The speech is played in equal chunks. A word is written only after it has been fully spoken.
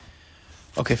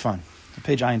Okay, fine.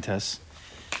 Page Ayin Tes.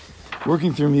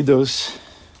 Working through Middos,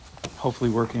 hopefully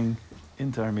working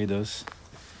into our Middos.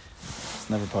 It's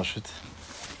never pashut.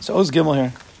 So Oz Gimel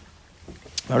here.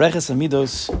 Mareches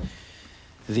Middos,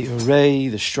 the array,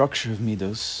 the structure of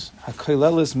Middos.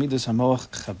 HaKoilelis Middos HaMoach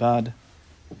Chabad,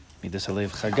 Middos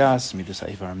HaLev Chagas, Middos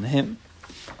HaIvarim Nehim.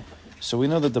 So we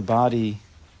know that the body,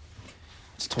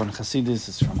 it's taught in Chassidus,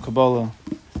 it's from Kabbalah.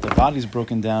 The body is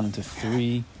broken down into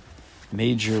three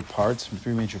major parts,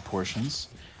 three major portions.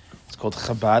 It's called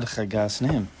Chabad, Chagas,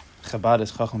 Nehim. Chabad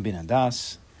is Chacham Bin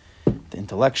Hadas, the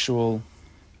intellectual,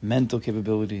 mental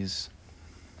capabilities.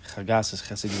 Chagas is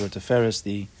Chesed Gvur Teferes,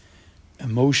 the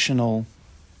emotional,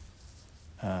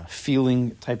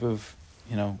 feeling type of,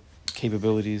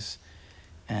 capabilities.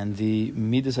 And the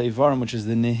Midas HaIvarim, which is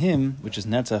the Nehim, which is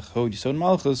Netzach, Hod, Yisod,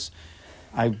 Malchus,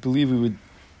 I believe we would,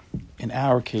 in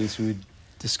our case, we would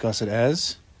discuss it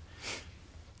as,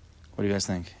 what do you guys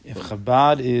think? If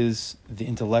Chabad is the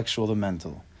intellectual, the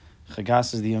mental,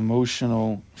 Chagas is the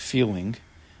emotional feeling,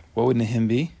 what would Nehim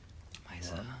be?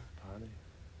 Body.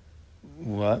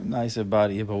 What? Nice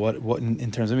body, yeah, but what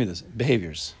in terms of Midas?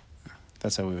 Behaviors.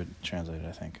 That's how we would translate it,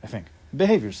 I think.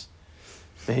 Behaviors.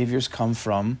 Behaviors come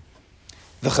from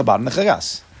the Chabad and the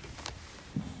Chagas,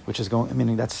 which is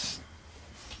meaning that's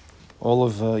all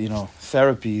of,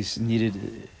 therapies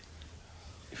needed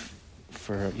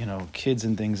for, kids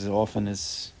and things often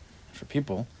is, for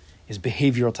people, is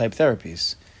behavioral type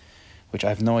therapies, which I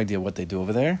have no idea what they do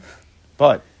over there.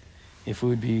 But if we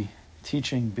would be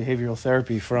teaching behavioral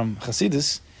therapy from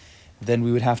Chassidus, then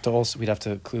we'd have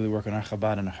to clearly work on our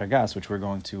Chabad and our Chagas, which we're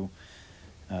going to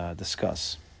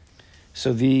discuss.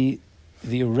 So the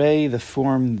array, the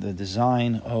form, the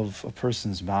design of a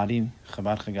person's body,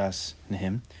 Chabad, Chagas,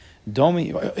 Nehim, Domi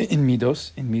in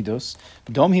Middos,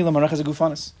 Domi Lamarachas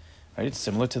Gufanis. Right? It's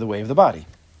similar to the way of the body.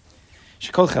 We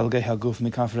know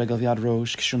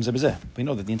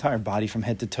that the entire body from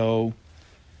head to toe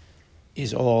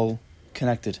is all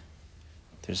connected.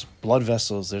 There's blood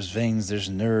vessels, there's veins, there's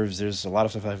nerves, there's a lot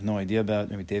of stuff I have no idea about.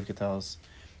 Maybe Dave could tell us.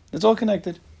 It's all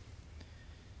connected.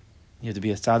 You have to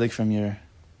be a tzaddik from your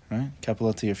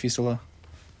Kepala to your Fisala,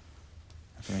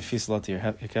 from your Fisala to your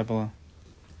Kepala.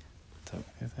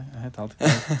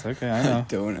 It's okay, I know. I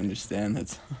don't understand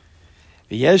that.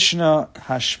 V'yeshna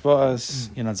hashpa'as,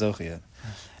 you're not zoche yet.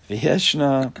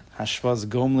 V'yeshna hashpa'as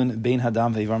gomlin bein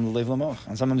hadam ve'ivarim l'lev l'moch.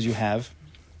 And sometimes you have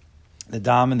the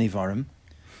dam and the ivarim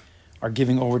are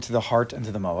giving over to the heart and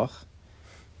to the moach.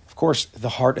 Of course, the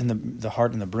heart and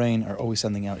the brain are always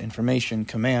sending out information,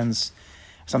 commands.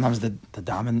 Sometimes the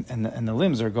dam and the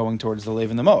limbs are going towards the lev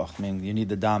and the moach. I mean, you need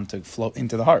the dam to flow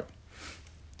into the heart.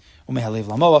 Umehalev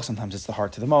l'moach. Sometimes it's the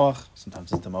heart to the moach.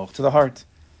 Sometimes it's the moach to the heart.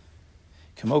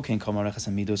 So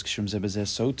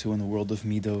too in the world of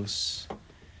Middos.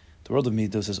 The world of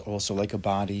Middos is also like a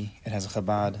body. It has a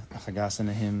Chabad, a Chagas, and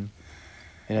a Him.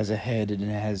 It has a head, and it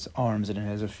has arms, and it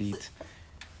has a feet.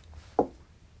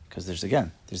 Because there's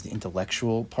the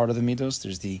intellectual part of the Middos,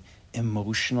 there's the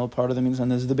emotional part of the Middos,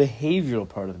 and there's the behavioral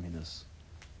part of the Middos.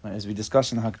 Right? As we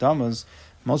discussed in the Hakdamas,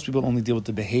 most people only deal with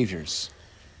the behaviors.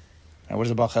 Now, what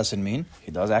does a Baal Chesed mean?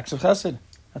 He does acts of Chesed.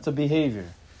 That's a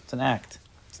behavior. It's an act.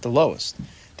 It's the lowest.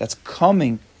 That's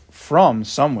coming from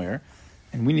somewhere,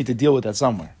 and we need to deal with that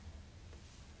somewhere.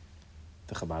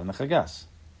 The Chabad and the Chagas.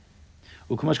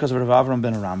 Ukumash because of Rav Avram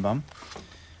ben Rambam.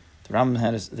 The Rambam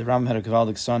had a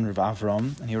Gevaldik son, Rav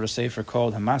Avram, and he wrote a sefer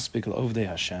called Hamaspik L'Ovdei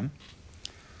Hashem.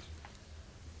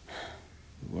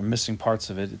 We're missing parts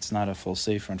of it. It's not a full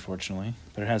sefer, unfortunately,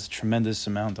 but it has a tremendous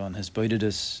amount on his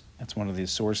Hisbodedus. That's one of the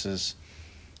sources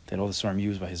that all the Svarim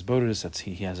used by his Hisbodedus.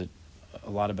 He has a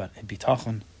lot about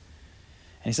bitachon.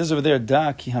 And he says over there,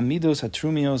 Da ki hamidos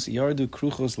hatrumios yardu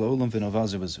kruchos laolam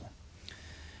v'novazu bazu.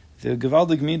 The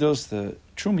gevaldig midos, the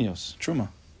truma,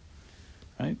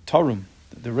 right? Tarum,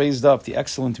 the raised up, the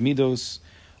excellent midos,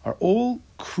 are all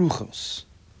kruchos.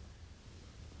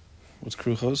 What's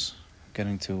kruchos? We're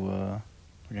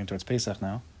getting towards Pesach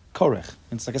now. Korech.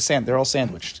 It's like a sand. They're all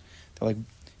sandwiched.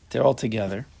 They're all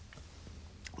together.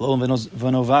 Laolam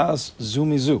v'novaz zu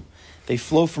mizu. They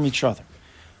flow from each other.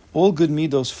 All good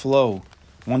midos flow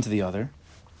one to the other.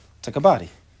 It's like a body.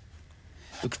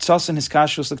 L'ktsasin is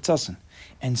kashus l'ktsasin.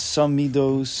 And some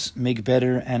midos make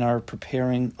better and are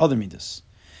preparing other midos.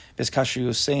 V'eskashu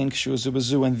yosein kshu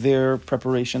zubazu, and their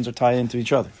preparations are tied into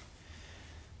each other.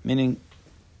 Meaning,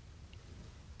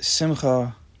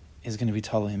 simcha is going to be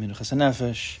tali in minuchas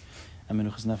nefesh, and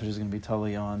minuchas nefesh is going to be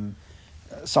tali on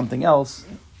something else.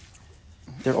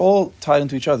 They're all tied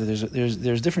into each other.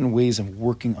 There's different ways of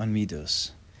working on midos,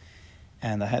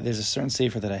 and there's a certain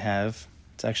sefer that I have.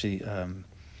 It's actually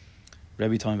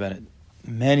Rebbe told me about it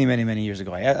many, many, many years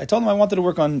ago. I told him I wanted to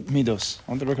work on Middos.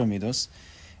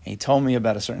 And he told me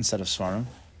about a certain set of svarim.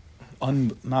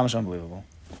 Mamish unbelievable.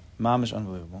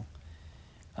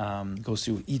 Goes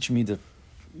through each midah.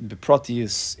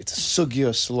 Beprotius, it's a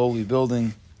sugya, slowly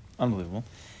building. Unbelievable.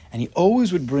 And he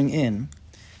always would bring in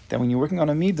that when you're working on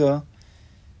a midah,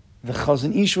 the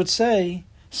Chazon Ish would say,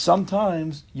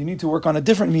 sometimes you need to work on a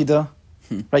different midah.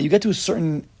 Right? You get to a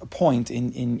certain point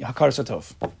in Hakar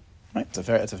Satov. Right?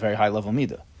 It's a very high level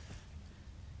midah.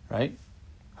 Right?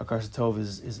 Hakar Satov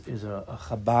is a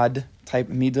Chabad type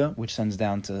midah, which sends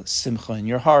down to simcha in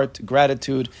your heart,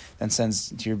 gratitude, then sends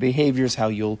to your behaviors, how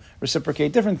you'll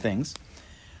reciprocate different things.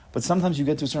 But sometimes you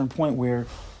get to a certain point where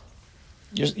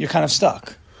you're kind of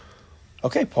stuck.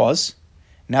 Okay, pause.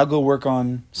 Now go work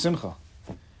on simcha.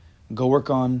 Go work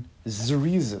on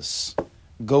zerizas.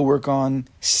 Go work on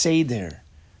seder.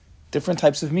 Different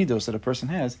types of midos that a person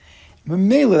has.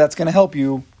 Mamela, that's going to help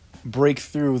you break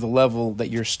through the level that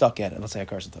you're stuck at. Let's say a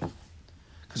karsatov,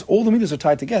 because all the midos are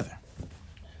tied together.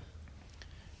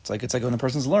 It's like when a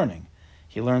person's learning.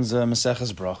 He learns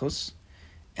Maseches Brachos,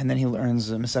 and then he learns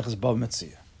Maseches Bava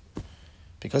Metzia.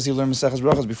 Because he learned Maseches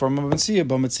Brachos before Bava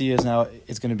Metzia is now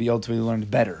it's going to be ultimately learned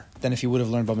better than if he would have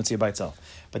learned Bava Metzia by itself.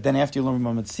 But then after you learn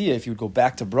Bava Metzia, if you would go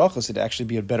back to Brachos, it'd actually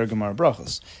be a better Gemara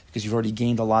Brachos, because you've already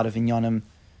gained a lot of inyanim,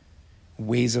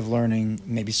 ways of learning,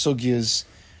 maybe sugyas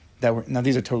that were, now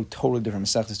these are totally different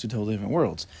Masechtas, two totally different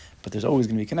worlds, but there's always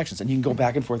going to be connections, and you can go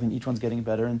back and forth, and each one's getting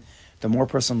better, and the more a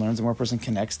person learns, the more a person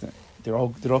connects, they're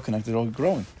all connected, they're all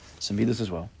growing. So Middos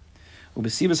as well.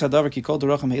 Says the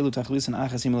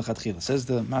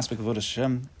Maspek Avodas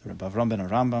Hashem, Rabbi Avram ben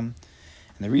Rambam, and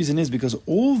the reason is because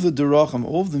all the Durachim,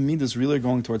 all of the Middos really are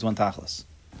going towards one Tachlis.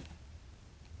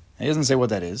 He doesn't say what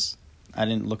that is. I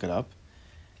didn't look it up.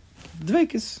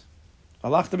 Dveikis,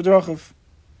 Allah B'Durachav,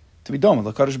 to be done with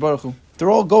L'Kadosh Baruch Hu.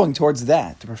 They're all going towards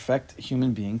that, to perfect a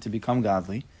human being, to become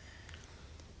godly.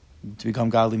 To become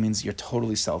godly means you're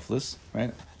totally selfless,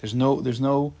 right? There's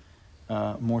no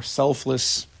more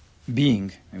selfless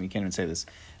being, I mean, you can't even say this,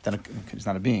 he's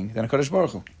not a being, than a Kadosh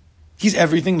Baruch Hu. He's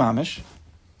everything mamish,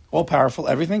 all powerful,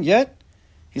 everything, yet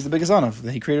he's the biggest Anav,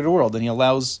 that he created a world, and he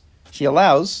allows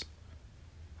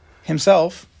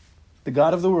himself, the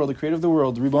God of the world, the creator of the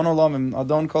world, Ribon Olam,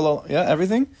 Adon Kol,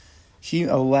 everything, he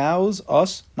allows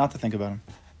us not to think about him,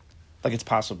 like it's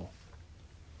possible.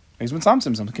 He's been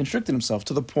constricted himself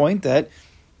to the point that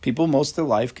people most of their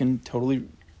life can totally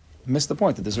miss the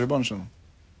point that this is Ribon Shalom.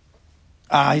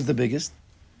 He's the biggest.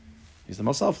 He's the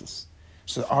most selfless.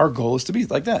 So our goal is to be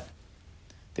like that.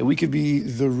 That we could be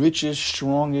the richest,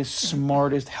 strongest,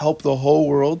 smartest, help the whole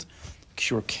world,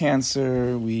 cure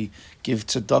cancer, we give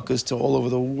tzedakahs to all over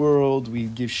the world, we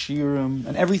give shirim,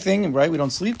 and everything, right? We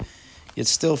don't sleep, yet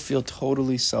still feel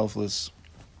totally selfless.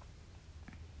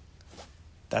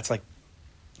 It's like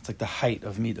the height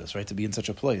of Middos, right? To be in such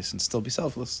a place and still be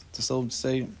selfless. To still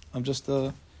say, I'm just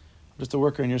a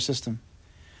worker in your system.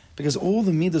 Because all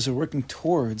the Middos are working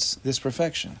towards this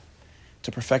perfection.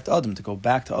 To perfect Adam, to go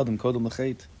back to Adam, Kodem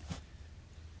L'Chet.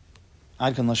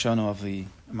 Ad kan Lashonu of the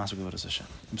Master Avodas Hashem.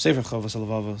 Sefer Chovos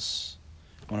HaLevavos,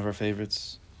 one of our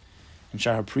favorites. And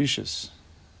Shahar Precious.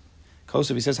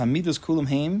 Kosev, he says, HaMiddos kulam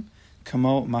heim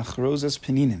kamo machrozes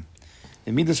peninim.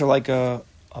 The Middos are like a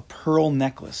pearl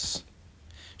necklace.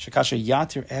 Shekasha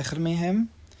yatir echer mehem,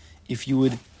 if you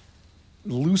would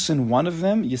loosen one of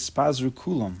them, yispazru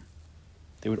kulam.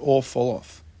 They would all fall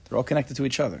off. They're all connected to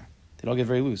each other. They'd all get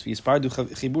very loose. They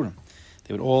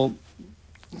would all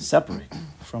separate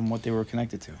from what they were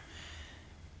connected to.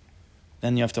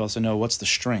 Then you have to also know what's the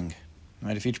string.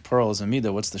 Right? If each pearl is a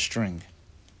midah, what's the string?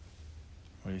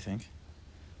 What do you think?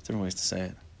 Different ways to say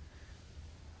it.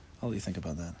 How do you think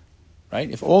about that?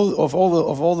 Right? If all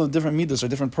the different middos are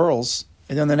different pearls,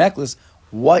 and then the necklace,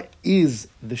 what is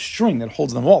the string that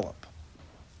holds them all up?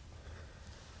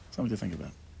 Something to think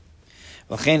about.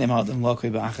 So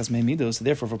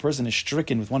therefore, if a person is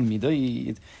stricken with one midah,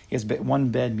 he has one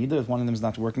bad midah, if one of them is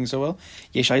not working so well,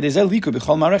 it's going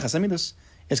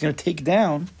to take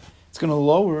down, it's going to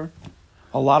lower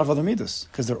a lot of other midas,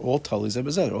 because they're all totally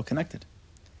zebazeh, they're all connected.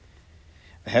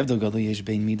 I'll give you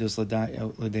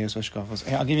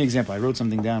an example. I wrote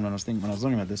something down when I was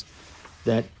learning about this.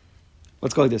 That,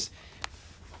 let's go like this.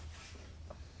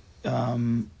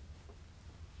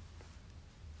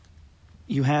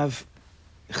 You have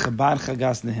Chabad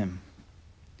Chagas Nehim.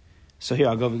 So here,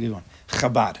 I'll go with one.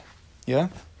 Chabad. Yeah?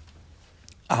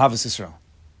 Ahavas Yisrael.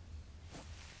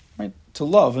 Right? To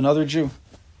love another Jew.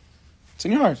 It's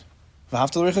in your heart.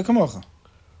 V'ahavta l'recha kamocha.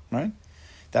 Right?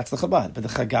 That's the Chabad. But the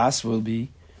Chagas will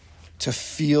be to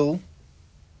feel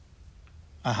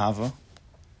Ahava,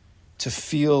 to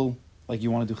feel like you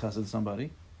want to do chesed to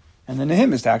somebody, and the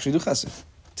nehim is to actually do chesed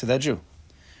to that Jew.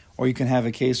 Or you can have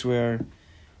a case where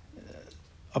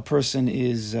a person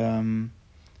is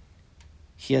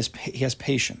he has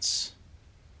patience.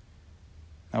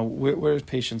 Now, where does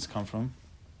patience come from?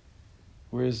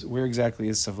 Where exactly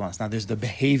is savlanas? Now, there's the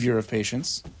behavior of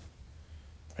patience.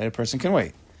 Right, a person can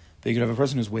wait, but you could have a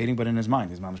person who's waiting, but in his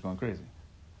mind, his mom is going crazy.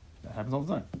 That happens all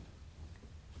the time.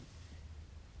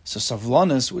 So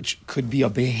savlanas, which could be a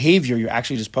behavior, you're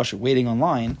actually just waiting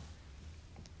online.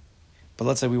 But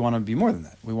let's say we want to be more than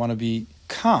that. We want to be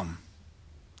calm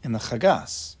in the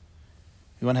chagas.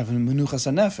 We want to have a menuchas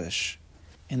hanefesh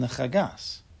in the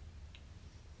chagas.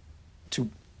 To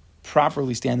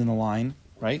properly stand in the line,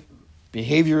 right?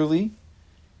 Behaviorally,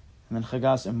 and then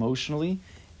chagas emotionally,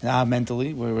 and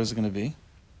mentally. Where is it going to be?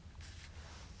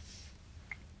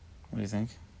 What do you think?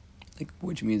 Like,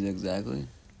 which means exactly?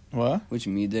 What? Which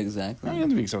means exactly? No, you don't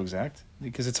have to be so exact.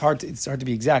 Because it's hard to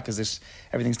be exact, because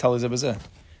everything's talei zeh.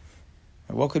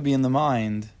 What could be in the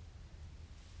mind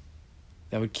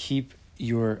that would keep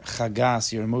your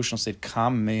chagas, your emotional state,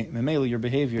 calm? Memele, your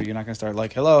behavior, you're not going to start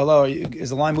like, hello, is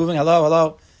the line moving?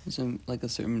 Hello. So, like a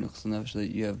certain menuchas nefesh that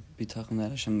you have bitachon that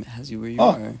Hashem has you where you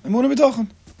are. are. Emunah bitachon,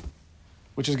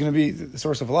 which is going to be the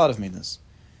source of a lot of middos.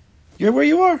 You're where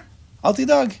you are. Al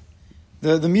tidag.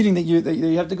 The meeting that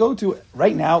you have to go to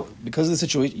right now, because of the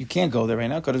situation, you can't go there right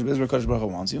now. Kodesh Baruch Hu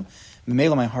wants you.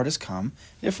 Memele, my heart is calm.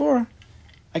 Therefore,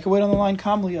 I can wait on the line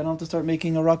calmly. I don't have to start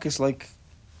making a ruckus like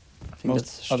I think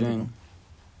that's the string.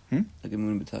 Like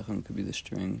emunah bitachon could be the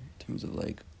string in terms of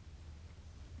like...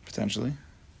 Potentially.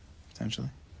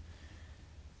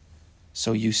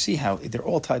 So you see how they're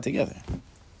all tied together.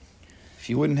 If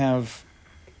you wouldn't have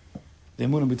the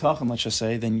emunah bitachon, let's just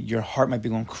say, then your heart might be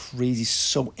going crazy,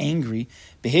 so angry.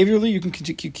 Behaviorally, you can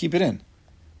keep it in.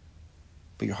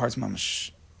 But your heart's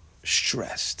mamash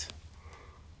stressed.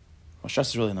 Well, stress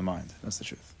is really in the mind. That's the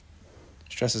truth.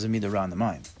 Stress is a midah ra in the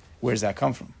mind. Where does that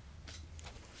come from?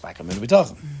 Like emunah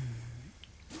bitachon.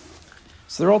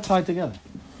 So they're all tied together.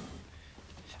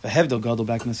 V'hevdol gadol,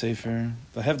 back in the sefer.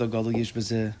 V'hevdol gadol yish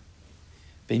b'zeh.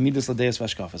 Middos l'deis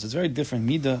v'ashkafos. It's very different.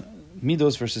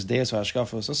 Middos versus deis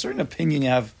v'ashkafos. A certain opinion you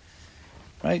have,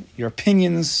 right? Your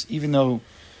opinions, even though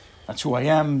that's who I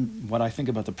am, what I think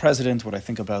about the president, what I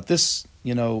think about this,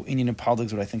 Indian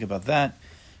politics, what I think about that.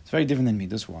 It's very different than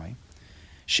middos. Why?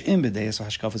 She'im b'deis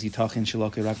v'ashkafos yitachin shelo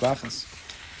rak b'achas.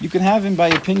 You can have him by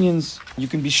opinions. You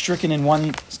can be stricken in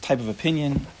one type of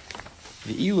opinion.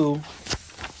 V'ilu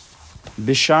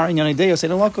b'shar inyanei deis ein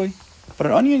elokoi.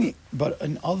 But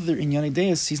in other inyanei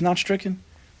deis, he's not stricken.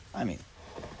 I mean,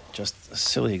 just a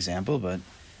silly example, but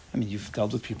you've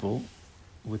dealt with people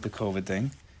with the COVID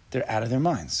thing. They're out of their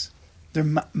minds. They're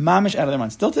mamish out of their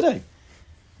minds. Still today.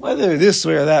 Whether this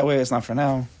way or that way, it's not for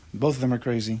now. Both of them are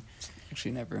crazy.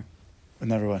 Actually, never.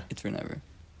 Never what? It's for never. You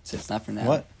said it's not for now.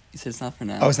 What? You said it's not for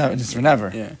now. Oh, it's for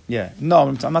never. Yeah. No,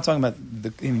 I'm not talking about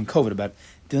COVID, about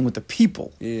dealing with the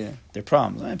people. Yeah. Their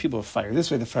problems. People are fired this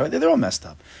way, they're all messed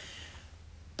up.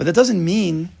 But that doesn't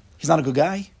mean he's not a good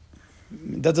guy.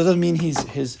 That doesn't mean his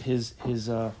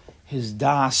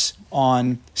das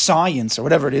on science or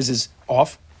whatever it is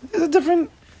off. There's a different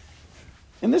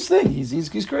in this thing.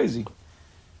 He's crazy.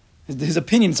 His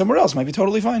opinion somewhere else might be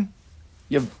totally fine.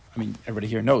 Everybody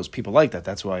here knows people like that.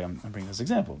 That's why I'm bringing this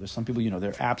example. There's some people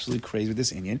they're absolutely crazy with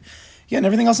this Indian. Yeah, and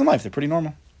everything else in life they're pretty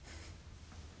normal.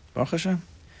 Baruch Hashem.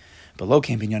 But lo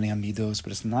came binyani middos,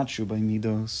 but it's not true by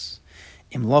middos.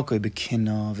 If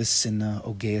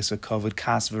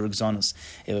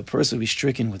a person would be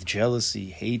stricken with jealousy,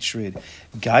 hatred,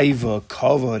 gaiva,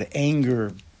 kavod,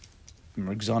 anger,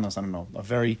 regzanos, I don't know, a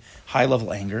very high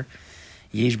level anger,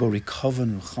 yeshbo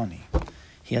rikavan ruchani.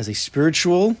 He has a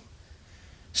spiritual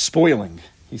spoiling.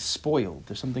 He's spoiled.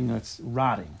 There's something that's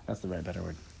rotting. That's the right better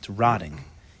word. It's rotting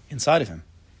inside of him.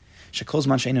 As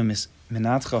long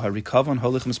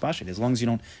as you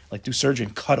don't do surgery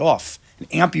and cut off and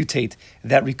amputate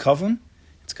that rikavan,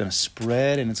 it's going to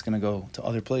spread and it's going to go to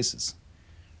other places.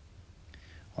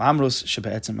 Like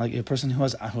a person who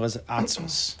has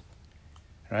atzvus,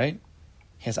 right?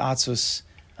 He has atzvus.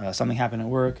 Something happened at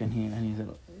work, and he's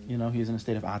in a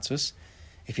state of atzvus.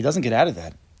 If he doesn't get out of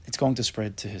that, it's going to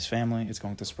spread to his family. It's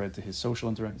going to spread to his social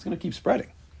interaction. It's going to keep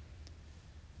spreading.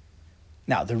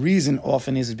 Now, the reason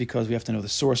often is because we have to know the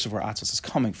source of where atzvus is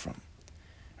coming from.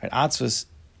 Right? Atzvus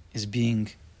is being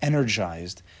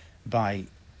energized by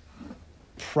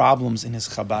problems in his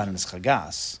chabad and his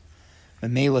chagas. The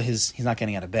mela, he's not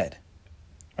getting out of bed.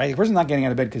 Right? The person's not getting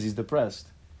out of bed because he's depressed.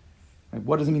 Right?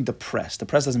 What does it mean depressed?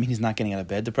 Depressed doesn't mean he's not getting out of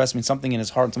bed. Depressed means something in his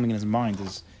heart, something in his mind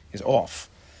is off.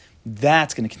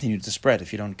 That's going to continue to spread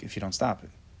if you don't stop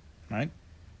it. right?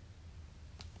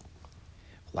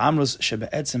 Even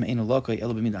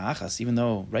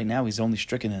though right now he's only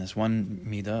stricken in this one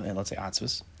midah, and let's say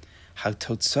atzvus,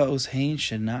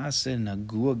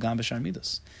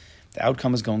 the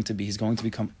outcome is going to be he's going to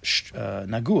become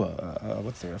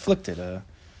nagua, afflicted,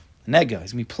 nega. He's going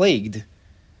to be plagued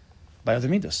by other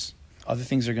midos. Other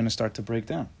things are going to start to break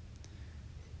down.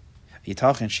 You could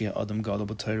have a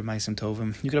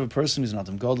person who's an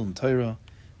adam gadol in Torah,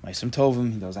 ma'asim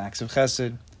tovim, he does acts of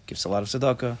chesed, gives a lot of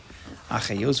tzedakah.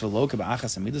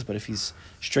 But if he's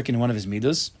stricken in one of his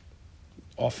midos,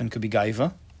 often could be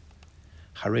gaiva.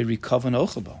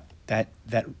 That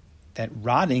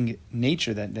rotting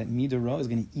nature, that midah ra is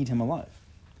going to eat him alive.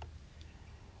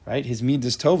 Right? His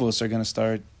midas tovos are going to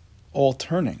start all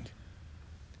turning.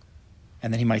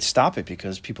 And then he might stop it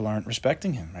because people aren't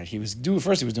respecting him. Right?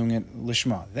 First he was doing it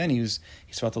lishma. Then he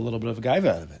felt a little bit of a gaiva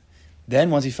out of it.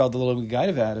 Then once he felt a little bit of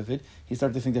gaiva out of it, he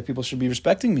started to think that people should be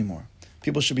respecting me more.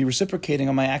 People should be reciprocating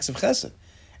on my acts of chesed.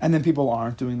 And then people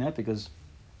aren't doing that because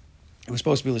it was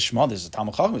supposed to be lishma. There's a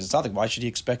Talmud Chacham, it's tzaddik. Why should he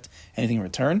expect anything in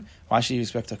return? Why should he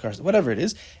expect a curse? Whatever it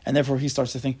is. And therefore he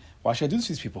starts to think, why should I do this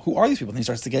to these people? Who are these people? And he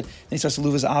starts to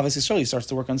lose his avos Yisrael. He starts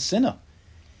to work on sinna.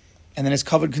 And then his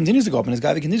covet continues to go up, and his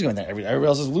guy continues going. Then everybody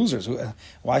else is losers.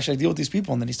 Why should I deal with these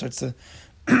people? And then he starts to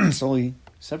slowly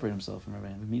separate himself from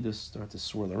everybody. The midas start to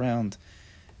swirl around,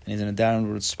 and he's in a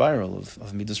downward spiral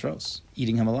of midas ros,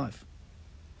 eating him alive.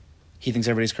 He thinks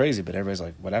everybody's crazy, but everybody's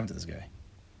like, what happened to this guy?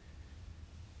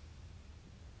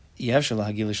 We can't get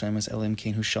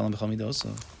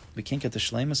the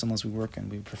shleimus unless we work and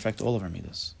we perfect all of our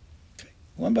midas. Okay.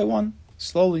 One by one,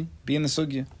 slowly, be in the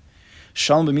sugya.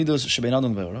 Shalom b'midos shebein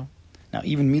adam le'oro. Now,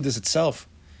 even midas itself,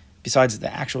 besides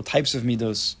the actual types of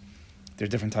midos, there are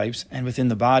different types, and within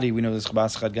the body, we know there's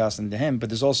chabas, chadgas, and dehem, but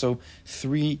there's also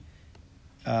three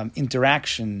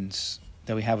interactions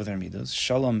that we have with our midos.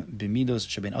 Shalom b'midos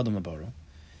shebein adam le'oro.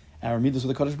 Our midos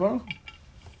with the Kadosh Baruch Hu.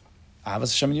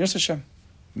 Avas Hashem and Yiras Hashem.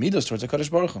 Midos towards the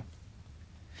Kadosh Baruch Hu.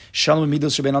 Shalom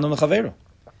b'midos shebein adam le'chaveru.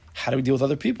 How do we deal with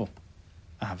other people?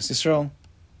 Avas Yisrael.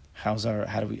 How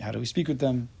do we speak with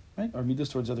them? Right? Our midas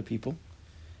towards other people.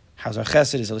 How's our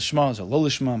chesed? Is it lishma? Is it lo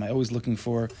lishma? Am I always looking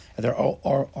for? Are there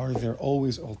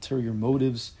always ulterior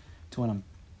motives to when I'm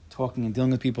talking and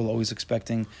dealing with people? Always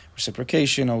expecting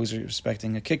reciprocation. Always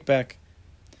expecting a kickback.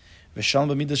 V'shalom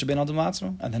b'midas shebein adam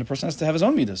la'atzmo. And then a person has to have his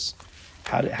own midas.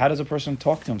 How does a person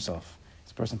talk to himself?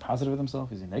 Is a person positive with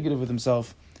himself? Is he negative with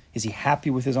himself? Is he happy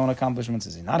with his own accomplishments?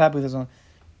 Is he not happy with his own?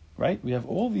 Right? We have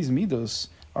all these midas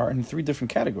are in three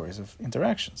different categories of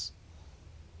interactions.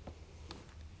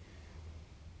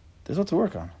 There's what to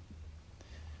work on.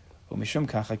 Umishum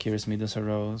kacha kiris midas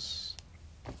haros.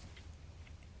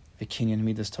 V'kinyan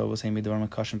midas tovos hey midah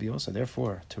makashim biosa.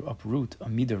 Therefore, to uproot a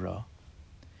midah ra,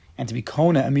 and to be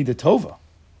kona a midah tova,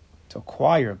 to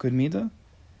acquire a good midah,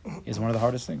 is one of the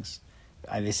hardest things.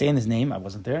 They say in his name, I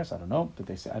wasn't there, so I don't know. But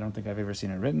they say I don't think I've ever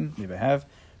seen it written. Maybe I have.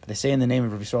 But they say in the name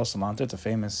of Rabbi Yisrael Salanter, it's a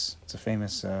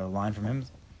famous line from him.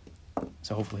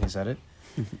 So hopefully he said it.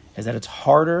 Is that it's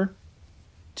harder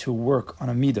to work on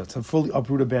a midah, to fully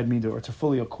uproot a bad midah, or to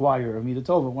fully acquire a midah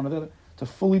tova, one or the other, to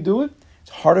fully do it, it's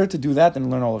harder to do that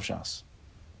than learn all of Shas.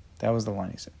 That was the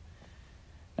line he said.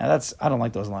 Now I don't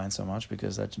like those lines so much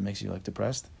because that makes you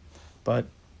depressed. But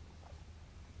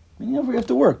we have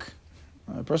to work.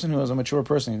 A person who is a mature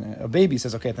person, a baby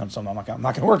says, okay, so I'm not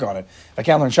going to work on it. If I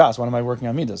can't learn Shas, what am I working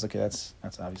on midas? Okay, that's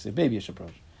obviously a babyish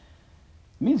approach.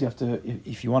 It means you have to,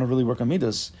 if you want to really work on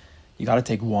midas, you got to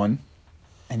take one,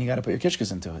 and you got to put your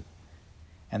kishkas into it.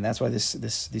 And that's why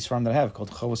this farm that I have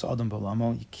called Chavos Adam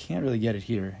Bolamo, you can't really get it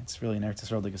here. It's really an Eretz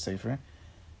Yisrael like a sefer.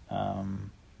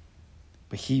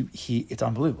 But he it's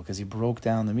unbelievable because he broke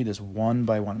down the midas one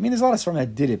by one. I mean, there's a lot of farm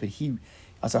that did it, but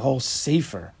it's a whole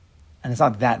sefer. And it's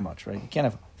not that much, right? You can't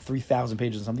have 3,000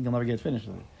 pages or something, you'll never get finished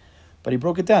with it. But he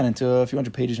broke it down into a few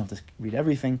hundred pages. You don't have to read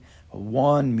everything. But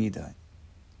one midah.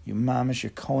 You mamish your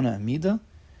kona and midah.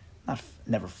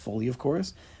 Never fully, of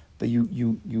course. But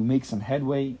you make some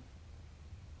headway.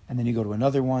 And then you go to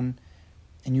another one.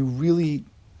 And you really,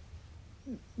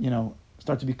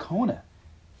 start to be kona.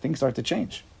 Things start to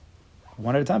change.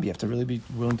 One at a time. You have to really be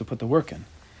willing to put the work in.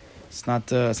 It's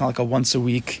not like a once a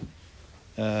week...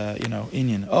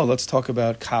 Inyan. Oh, let's talk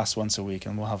about kas once a week,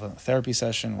 and we'll have a therapy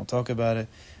session. We'll talk about it.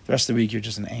 The rest of the week, you're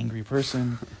just an angry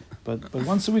person. But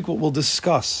once a week, we'll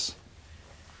discuss.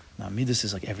 Now, midas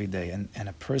is like every day, and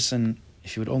a person,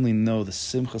 if you would only know the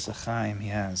simchas achaim he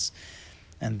has,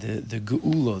 and the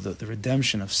geula, the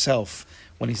redemption of self,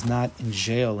 when he's not in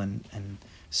jail and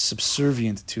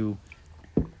subservient to,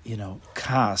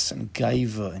 kas and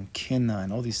gaiva and kinna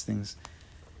and all these things.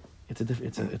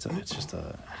 it's just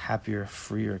a happier,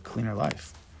 freer, cleaner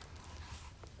life.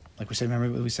 Like we said,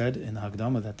 remember what we said in the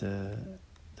Hagdama that the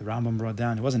Rambam brought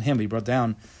down. It wasn't him, but he brought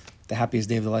down the happiest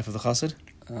day of the life of the Chassid.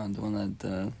 The one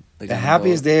that the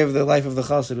happiest day of the life of the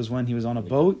Chassid was when he was on a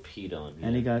boat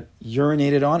and he got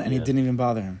urinated on and it didn't even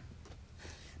bother him.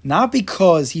 Not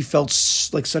because he felt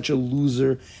like such a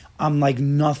loser. I'm like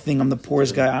nothing. I'm the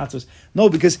poorest guy out there. No,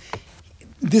 because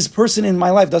this person in my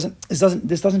life this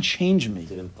doesn't change me. It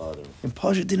didn't bother him. And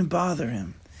Pasha didn't bother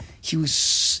him. He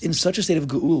was in such a state of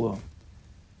geula.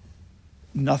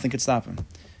 Nothing could stop him.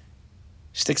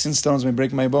 Sticks and stones may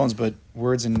break my bones, but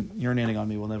words and urinating on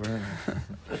me will never hurt me.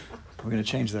 We're going to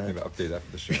change that. Maybe update that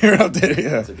for the show. You're updated, yeah.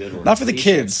 That's a good one. Not for the T-shirt.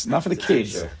 kids. Not for the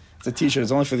kids. T-shirt. It's a t-shirt.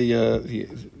 It's only for the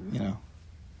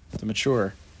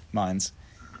mature minds.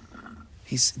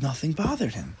 Nothing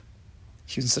bothered him.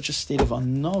 He was in such a state of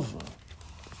anova.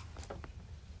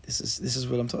 This is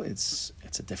what I'm talking. It's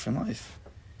a different life.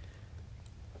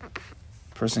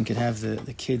 Person could have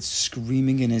the kids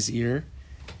screaming in his ear,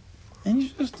 and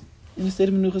he's just in a state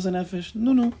of menuchas and nefesh.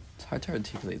 No. It's hard to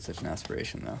articulate such an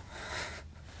aspiration, though.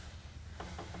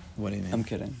 What do you mean? I'm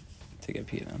kidding. To get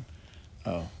peed on.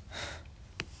 Oh,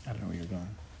 I don't know where you're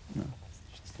going. No,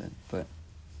 just that. But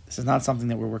This is not something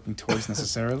that we're working towards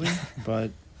necessarily,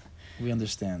 but we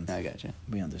understand. I got you.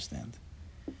 We understand.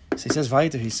 So he says,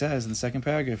 Vaiter, he says in the second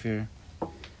paragraph here,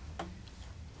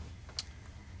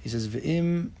 he says,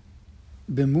 V'im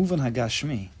b'muvan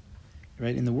hagashmi,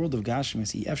 right? In the world of Gashmi,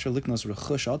 see, efshar liknos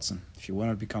rechush otzen, if you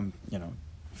want to become,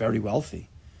 very wealthy.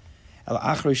 El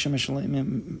achrei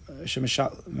shemeshalmim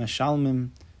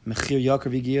mechir yakar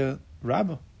v'gia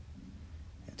rabba.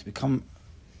 To become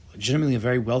legitimately a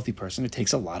very wealthy person, it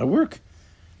takes a lot of work,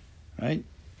 right?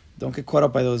 Don't get caught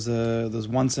up by those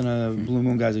once in a blue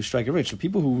moon guys who strike it rich. The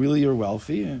people who really are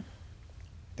wealthy,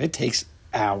 it takes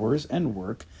hours and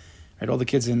work, right? All the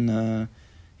kids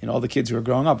all the kids who are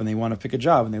growing up and they want to pick a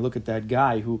job and they look at that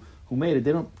guy who made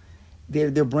it.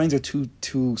 Their brains are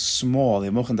too small. They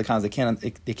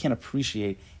can't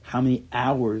appreciate how many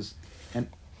hours and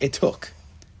it took.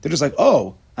 They're just like,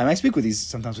 oh, I might speak with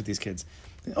these kids.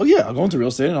 Oh yeah, I'll go into real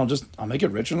estate and I'll make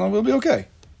it rich and we'll be okay.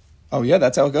 Oh yeah,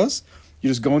 that's how it goes. You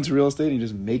just go into real estate and you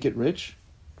just make it rich,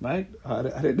 right? I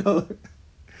didn't know.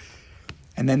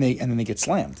 And then they get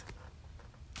slammed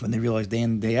when they realize day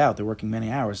in day out they're working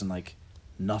many hours and like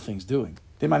nothing's doing.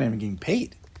 They might not even getting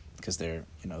paid because they're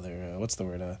what's the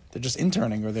word? They're just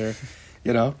interning or they're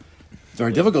it's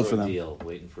very difficult for them.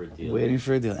 Waiting for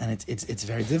a deal, and it's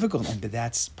very difficult, but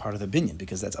that's part of the binyan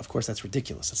because that's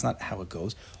ridiculous. That's not how it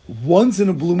goes. Once in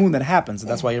a blue moon that happens,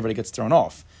 and that's why everybody gets thrown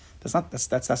off.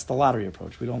 That's the lottery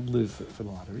approach. We don't live for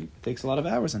the lottery. It takes a lot of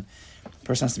hours, and the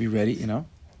person has to be ready.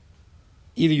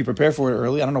 Either you prepare for it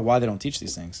early. I don't know why they don't teach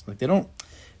these things. Like they don't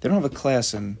have a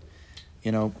class in,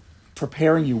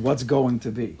 preparing you what's going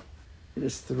to be. They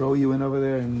just throw you in over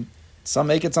there and. Some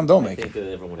make it, some don't make it. I think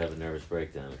that everyone would have a nervous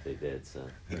breakdown if they did. So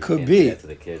it could be. To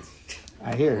the kids.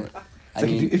 I hear it.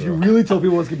 If you really tell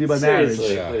people it's going to be about marriage,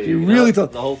 if you really tell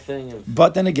the whole thing.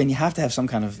 But then again, you have to have some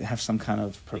kind of preparation.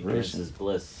 Ignorance is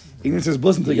bliss. Ignorance is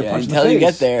bliss until you get punched in the until face. you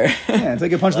get there. Yeah, until you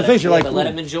get punched in the face, you're like. But let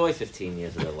them enjoy 15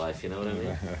 years of their life. You know what I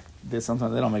mean?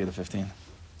 Sometimes they don't make it to 15.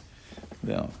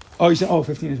 They don't. Oh, you said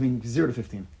 15 is mean 0 to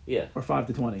 15. Yeah. Or 5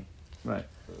 to 20. Right.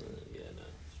 Yeah,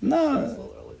 no.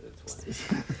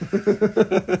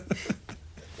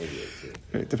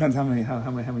 It depends how many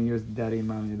years daddy and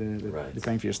mommy they're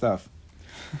paying for your stuff.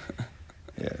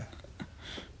 Yeah.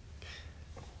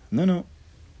 No.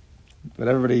 But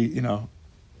everybody,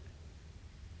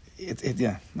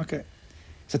 yeah, okay.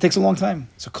 So it takes a long time.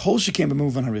 So kol shekam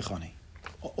b'muvan harichani.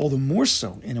 All the more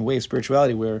so in a way of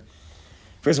spirituality where,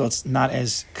 first of all, it's not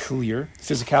as clear.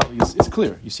 Physicality is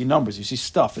clear. You see numbers, you see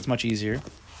stuff. It's much easier.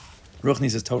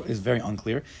 Ruchnis is very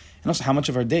unclear. And also, how much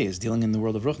of our day is dealing in the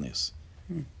world of Ruchnis?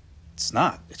 It's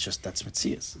not. It's just, that's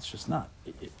Metzias. It's just not.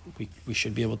 We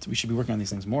should be working on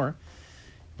these things more,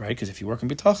 right? Because if you work in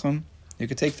Bitachon, you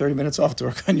could take 30 minutes off to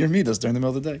work on your Middos during the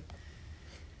middle of the day.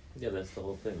 Yeah, that's the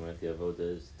whole thing, right? The avoda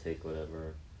is to take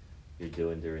whatever you're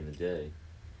doing during the day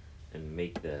and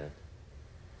make that,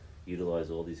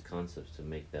 utilize all these concepts to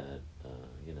make that,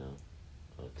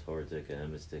 a Torah-dik, a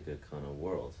hemistic kind of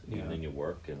world, even in your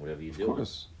work and whatever you do.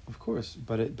 Of course,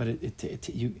 but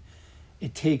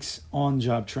it takes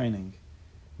on-job training.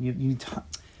 You have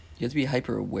to be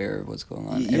hyper aware of what's going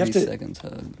on every second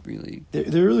to really.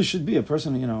 There really should be a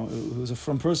person, who's a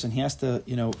from person. He has to,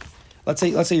 let's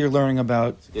say you're learning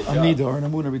about a midah or an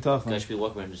amun or bitachon. Guys should be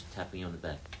walking around and just tapping you on the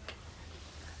back.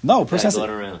 No, a person has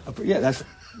going around. That's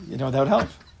that would help.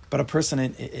 But a person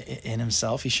in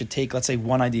himself, he should take, let's say,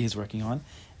 one idea he's working on,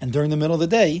 and during the middle of the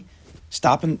day,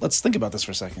 Stop and let's think about this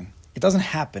for a second. It doesn't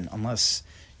happen unless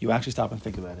you actually stop and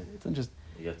think about it. It doesn't just.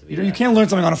 You can't learn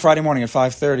something on a Friday morning at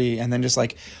 5:30 and then just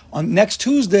like on next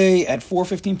Tuesday at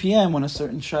 4:15 p.m. when a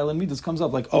certain Shaila Middos comes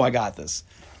up, like, oh, I got this.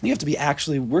 You have to be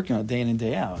actually working on it day in and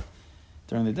day out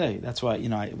during the day. That's why,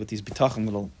 with these bitachon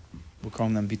we're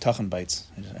calling them bitachon bites.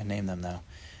 I name them now.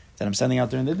 That I'm sending out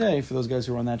during the day for those guys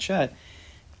who are on that chat.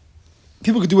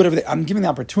 People could do whatever I'm giving the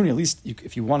opportunity. At least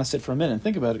if you want to sit for a minute and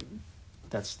think about it,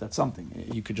 that's something.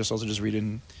 You could also just read it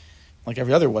in like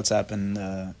every other WhatsApp and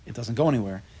it doesn't go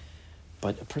anywhere.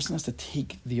 But a person has to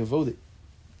take the avodah,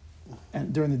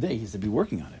 and during the day he has to be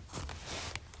working on it.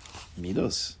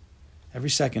 Middos.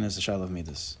 Every second is a shaila of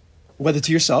middos. Whether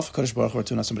to yourself, Kodesh Baruch Hu, or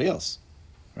to somebody else.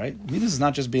 Right? Middos is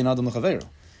not just being adam l'chaveru.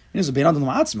 Middos is being adam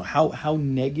l'ma'atzma. How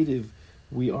negative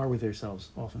we are with ourselves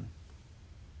often.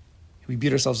 We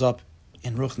beat ourselves up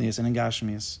in ruchnius and in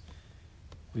gashmius.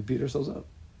 We beat ourselves up.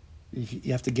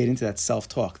 You have to get into that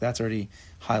self-talk. That's already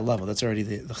high level. That's already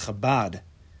the Chabad.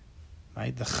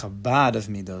 Right? The Chabad of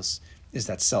Middos is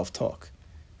that self-talk.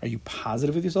 Are you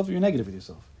positive with yourself or you're negative with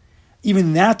yourself?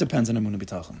 Even that depends on Emunah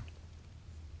B'tachon. Right?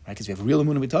 Because if you have real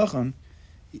Emunah B'tachon,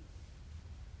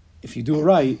 if you do it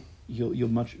right,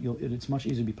 it's much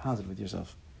easier to be positive with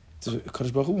yourself. So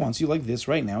Kadosh Baruch Hu wants you like this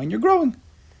right now, and you're growing.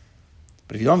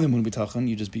 But if you don't have the Emunah B'tachon,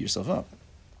 you just beat yourself up.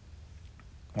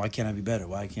 Why can't I be better?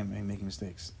 Why can't I make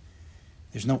mistakes?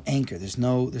 There's no anchor. There's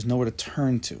nowhere to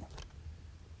turn to.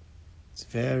 It's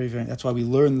very, very. That's why we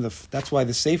learn that's why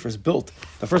the Sefer is built.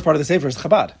 The first part of the Sefer is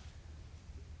Chabad.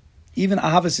 Even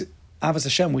Ahavas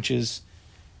Hashem, which is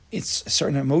it's a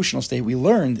certain emotional state. We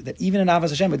learned that even in Ahavas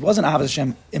Hashem, it wasn't Ahavas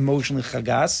Hashem emotionally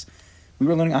Chagas. We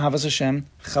were learning Ahavas Hashem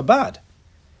Chabad,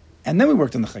 and then we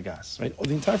worked on the Chagas. Right,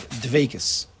 the entire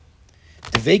Dveikis.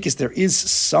 Dveikis, there is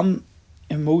some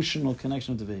emotional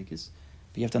connection with Dveikis,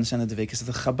 but you have to understand the Dveikis of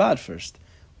the Chabad first.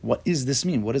 What does this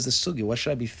mean? What is the sugya? What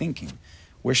should I be thinking?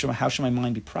 How should my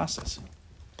mind be processing?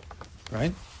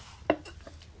 Right?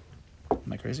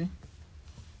 Am I crazy?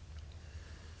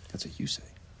 That's what you say.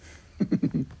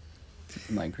 Am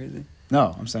I crazy?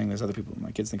 No, I'm saying there's other people.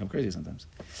 My kids think I'm crazy sometimes.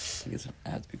 I guess I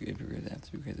have to be crazy. I have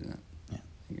to be crazy. Yeah.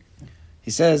 He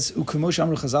says, "U'kumosh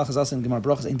amru chazal chazal in Gemara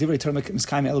brachas in divrei Torah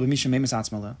miskayim el b'mishim meimis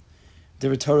atzmala."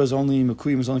 Divrei Torah is only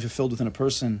mekuyim, is only fulfilled within a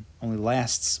person, only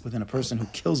lasts within a person who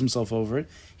kills himself over it.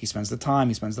 He spends the time,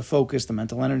 he spends the focus, the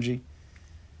mental energy.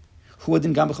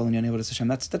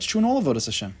 That's true in all of Avodas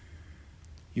Hashem.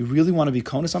 You really want to be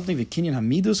kona something, v'kinyan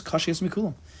hamidus kashias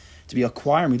mikulam. To be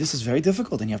acquiring, this is very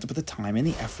difficult, and you have to put the time and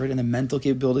the effort and the mental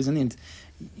capabilities and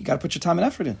you got to put your time and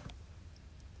effort in.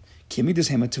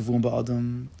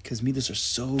 Because midas are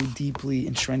so deeply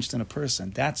entrenched in a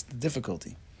person. That's the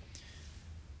difficulty.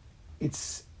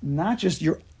 It's not just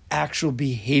your actual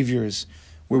behaviors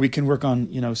where we can work on,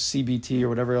 CBT or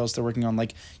whatever else they're working on.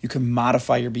 Like you can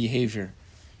modify your behavior.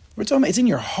 We're talking about it's in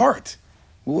your heart.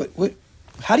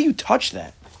 How do you touch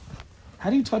that? How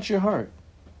do you touch your heart?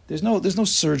 There's no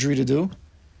surgery to do.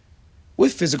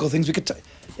 With physical things, we could.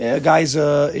 A guy's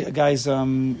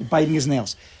biting his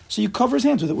nails, so you cover his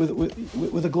hands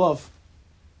with a glove.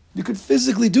 You could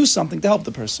physically do something to help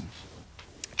the person,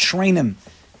 train him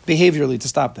behaviorally to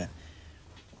stop that.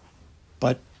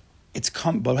 But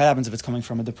what happens if it's coming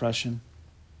from a depression?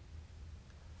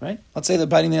 Right? Let's say that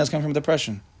biting the nails comes from a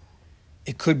depression.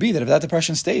 It could be that if that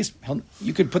depression stays,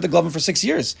 you could put the glove on for 6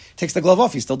 years. Takes the glove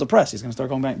off, he's still depressed. He's going to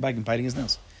start going back and biting his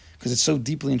nails because it's so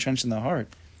deeply entrenched in the heart.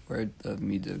 Where the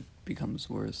midah becomes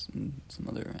worse in some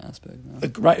other aspect. No?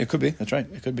 Right, it could be. That's right.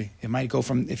 It could be. It might go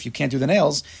from, if you can't do the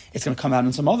nails, it's going to come out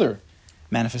in some other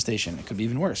manifestation. It could be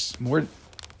even worse, more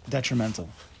detrimental.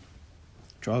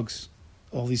 Drugs,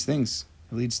 all these things.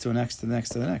 It leads to the next, to the next,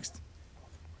 to the next.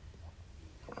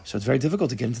 So it's very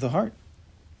difficult to get into the heart.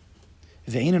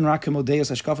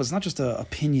 It's not just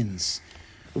opinions.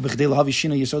 In order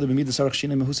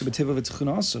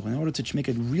to make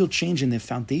a real change in the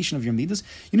foundation of your midas,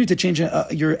 you need to change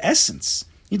your essence.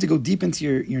 You need to go deep into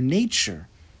your nature,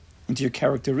 into your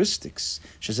characteristics.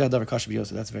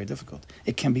 That's very difficult.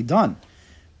 It can be done,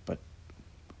 but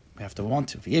we have to want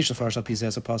to. We're going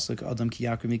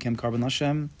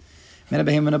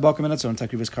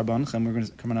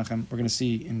to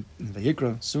see in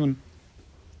Vayikra soon.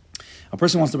 A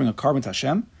person wants to bring a carbon to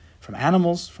Hashem from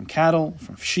animals, from cattle,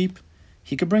 from sheep.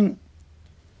 They bring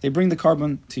the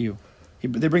carbon to you.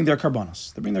 They bring their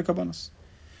carbonos.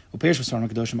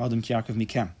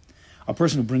 A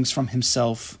person who brings from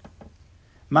himself,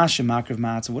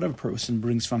 whatever person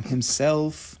brings from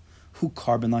himself, who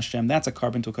carbon Hashem, that's a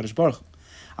carbon to a Kadosh Baruch Hu.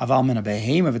 Aval min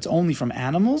habehem, if it's only from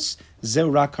animals, zeu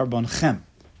rak carbon chem.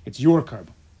 It's your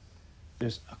carbon.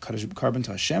 There's a carbon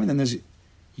to Hashem, and then there's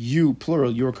you,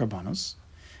 plural, your karbanos.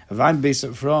 Avad base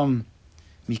from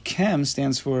mikem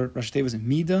stands for Rashi Tevis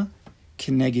mida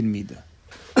keneged mida.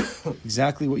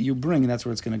 Exactly what you bring, and that's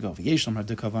where it's going to go. V'yeshlam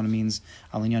hadukavana means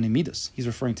alinyani midas. He's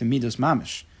referring to midas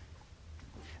mamish.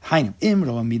 Hainu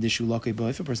imro a midas shulakei bo.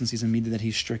 If a person sees a midah that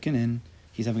he's stricken in,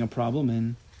 he's having a problem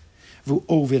in. Vu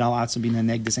ovid al atzum bin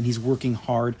hanegdis, and he's working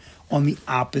hard on the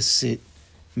opposite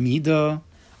midah.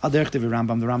 Al derech devi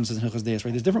Rambam. The Rambam says in Hilchos Deis,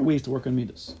 right? There's different ways to work on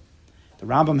midas. The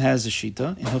Rambam has a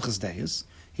shita in Hilchos Deis.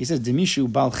 He says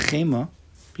demishu bal chema.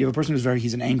 You have a person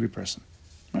he's an angry person.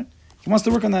 He wants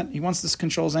to work on that. He wants to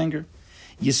control his anger.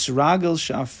 Yisragel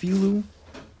sha'afilu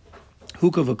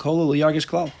huka v'kola lo yargish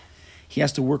klal. He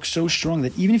has to work so strong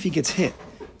that even if he gets hit,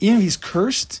 even if he's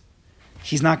cursed,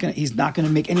 he's not gonna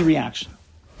make any reaction.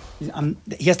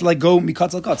 He has to let go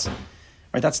mikatz al katz.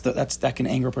 Right? That can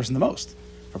anger a person the most.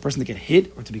 For a person to get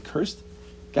hit or to be cursed,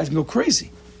 guys can go crazy.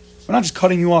 We're not just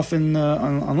cutting you off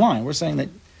online. We're saying that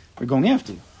we're going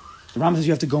after you. The Rambam says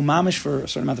you have to go mamish for a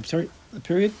certain amount of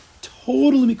period.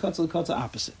 Totally mikatza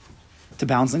opposite to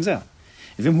balance things out.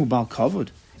 If him who bal kavod,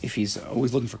 if he's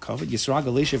always looking for kavod, yisrag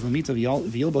aleshev v'mita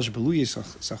v'yilbash beluyi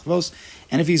sachvos,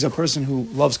 and if he's a person who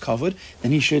loves kavod,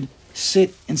 then he should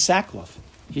sit in sackcloth.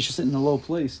 He should sit in a low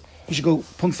place. He should go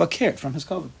pum fakert from his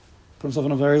kavod, put himself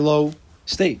in a very low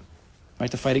state,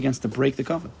 right, to fight against, to break the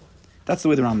kavod. That's the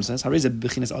way the Rambam says. Harei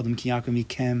bechinas adam kiyakum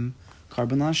ikem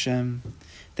karban Hashem.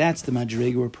 That's the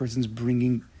madrega where a person's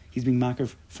he's being makar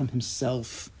from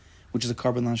himself, which is a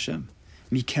karban Hashem.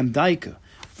 Mikem daika,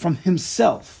 from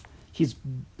himself. He's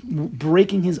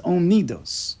breaking his own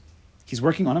middos. He's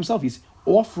working on himself. He's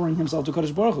offering himself to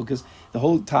Kadosh Baruch Hu, because the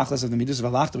whole tachlis of the middos of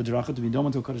alachta b'derachah to be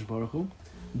doma to Kadosh Baruch Hu.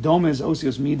 Doma is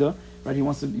osios midah, right? He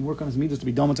wants to work on his middos to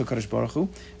be doma to Kadosh Baruch Hu,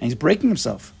 and he's breaking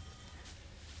himself.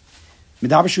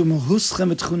 Midabashu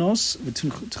mohuschem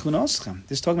v'tchunoschem.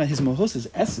 This is talking about his mohus, his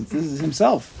essence. This is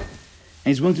himself, and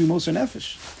he's willing to be moser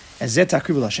nefesh.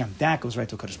 That goes right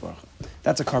to Kadosh Baruch Hu.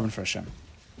 That's a carbon for Hashem.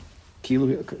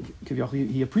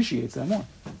 He appreciates that more.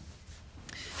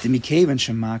 Because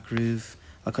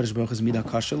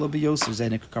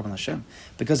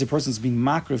the person's being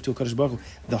makriv to a Kadosh Baruch Hu,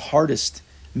 the hardest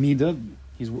midah,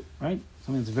 he's right,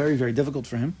 something that's very, very difficult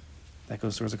for him, that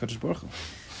goes towards the Kadosh Baruch Hu.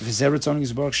 And the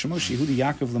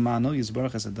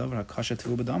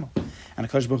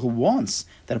Kadosh Baruch Hu wants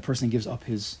that a person gives up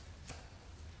his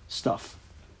stuff,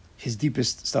 his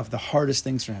deepest stuff, the hardest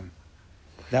things for him,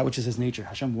 that which is his nature.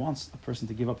 Hashem wants a person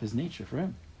to give up his nature for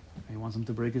him. He wants him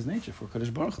to break his nature for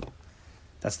Kadosh Baruch Hu.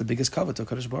 That's the biggest cover to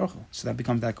Kadosh Baruch Hu. So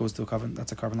that goes to a cover.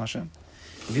 That's a carbon Hashem.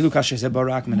 If you look at if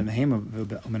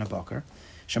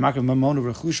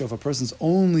a person's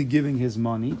only giving his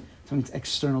money, something that's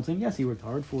external to him. Yes, he worked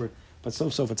hard for it, but so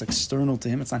if it's external to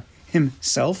him, it's not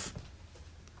himself.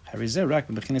 That's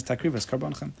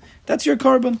your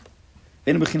carbon.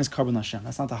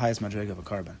 That's not the highest madrega of a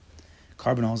carbon.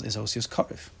 Carbon is osios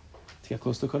karev, to get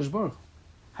close to Kadosh Baruch Hu.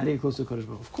 How do you get close to Kadosh Baruch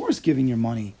Hu? Of course, giving your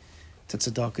money to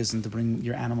tzedakahs and to bring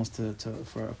your animals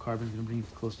for a carbon is going to bring you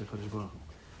closer to Kadosh Baruch Hu.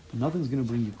 But nothing's going to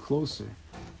bring you closer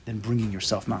than bringing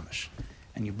yourself mamish.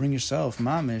 And you bring yourself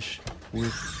mamish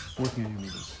with working on your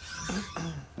midos.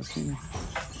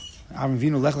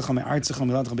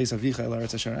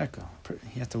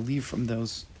 He had to leave from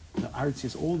those, the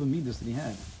artsias, all the midos that he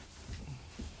had,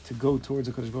 to go towards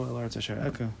the Kadosh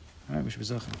Baruch Hu. All right, we should be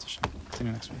zachem.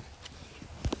 Continue next week.